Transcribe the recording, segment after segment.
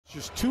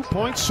Just 2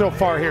 points so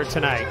far here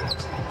tonight.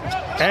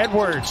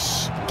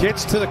 Edwards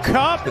gets to the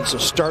cup. And so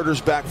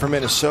starters back for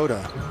Minnesota.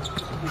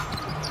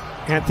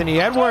 Anthony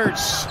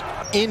Edwards.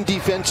 In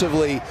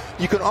defensively,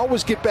 you can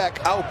always get back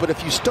out, but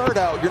if you start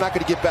out, you're not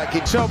going to get back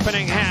in. It's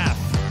opening half.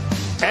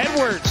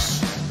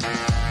 Edwards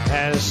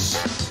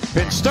has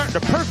been starting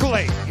to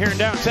percolate here in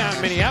downtown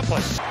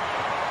Minneapolis.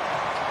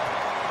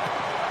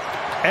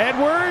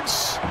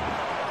 Edwards.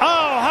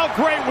 Oh, how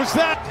great was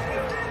that?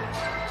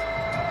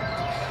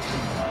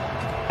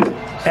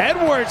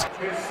 Edwards.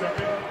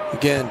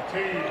 Again,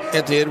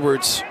 Anthony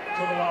Edwards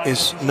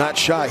is not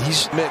shy.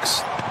 He's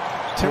mixed.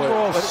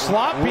 Timberwolves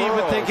sloppy,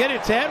 but they get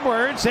it to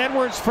Edwards.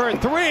 Edwards for a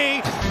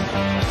three.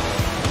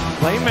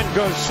 Layman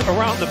goes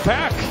around the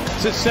back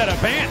to set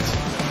up Ant.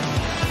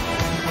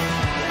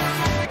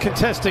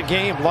 Contested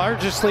game,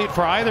 largest lead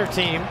for either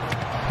team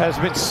has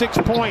been 6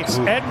 points.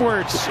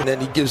 Edwards. And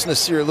then he gives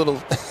Nasir a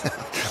little,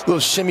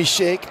 little shimmy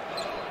shake.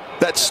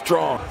 That's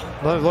strong.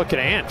 Another look at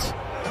Ant.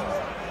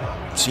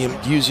 See him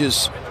use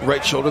his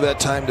right shoulder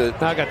that time to.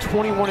 Now got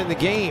 21 in the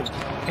game.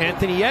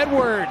 Anthony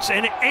Edwards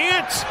and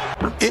Ant.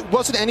 It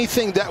wasn't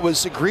anything that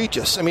was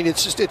egregious. I mean,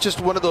 it's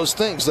just one of those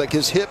things. Like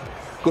his hip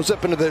goes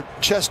up into the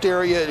chest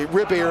area,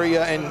 rib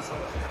area, and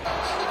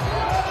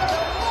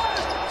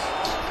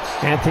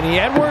Anthony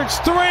Edwards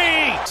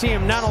three. See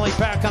him not only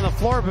back on the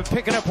floor, but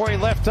picking up where he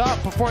left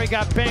off before he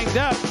got banged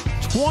up.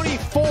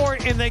 24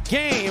 in the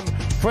game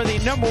for the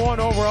 #1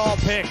 overall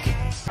pick.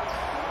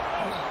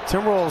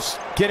 Timberwolves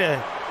get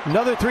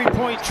another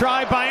three-point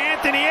try by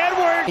Anthony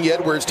Edwards.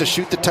 Edwards to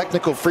shoot the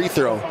technical free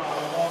throw.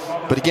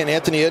 But again,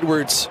 Anthony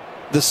Edwards,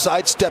 the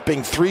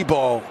sidestepping three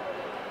ball.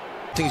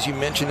 Things you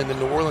mentioned in the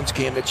New Orleans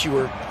game that you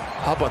were,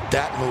 how about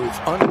that move?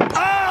 Oh,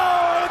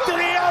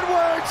 Anthony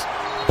Edwards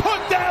put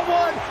that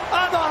one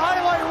on the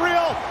highlight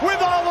reel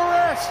with all the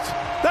rest.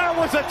 That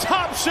was a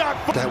top shot.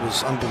 That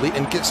was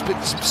unbelievable, and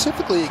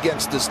specifically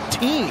against this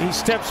team. He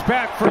steps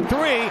back for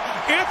three.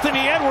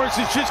 Anthony Edwards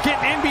is just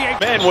getting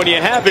NBA. Man, when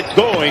you have it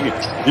going,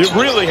 you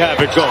really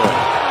have it going.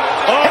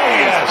 Oh,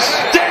 yes.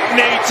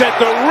 Detonates at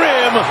the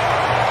rim.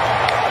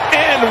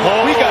 And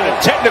we got a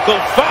technical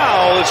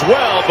foul as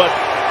well, but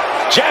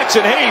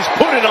Jakksonhayes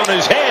put it on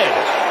his head.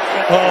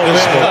 Oh,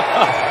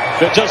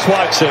 man. Just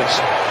watch this.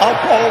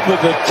 Up over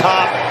the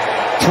top,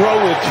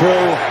 throw it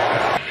through.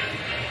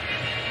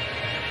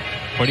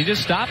 But he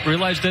just stopped,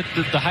 realized that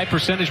the high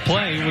percentage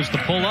play was the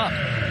pull up.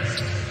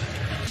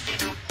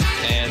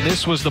 And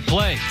this was the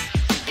play.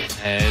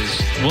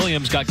 As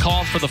Williams got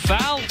called for the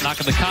foul,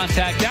 knocking the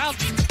contact out.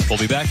 We'll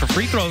be back for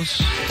free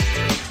throws.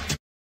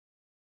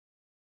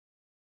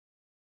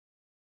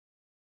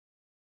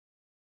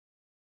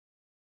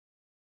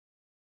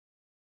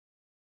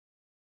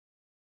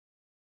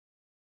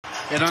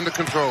 And under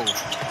control.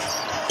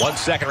 1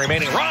 second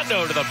remaining.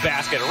 Rondo to the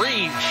basket.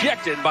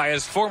 Rejected by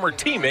his former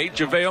teammate,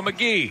 JaVale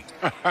McGee.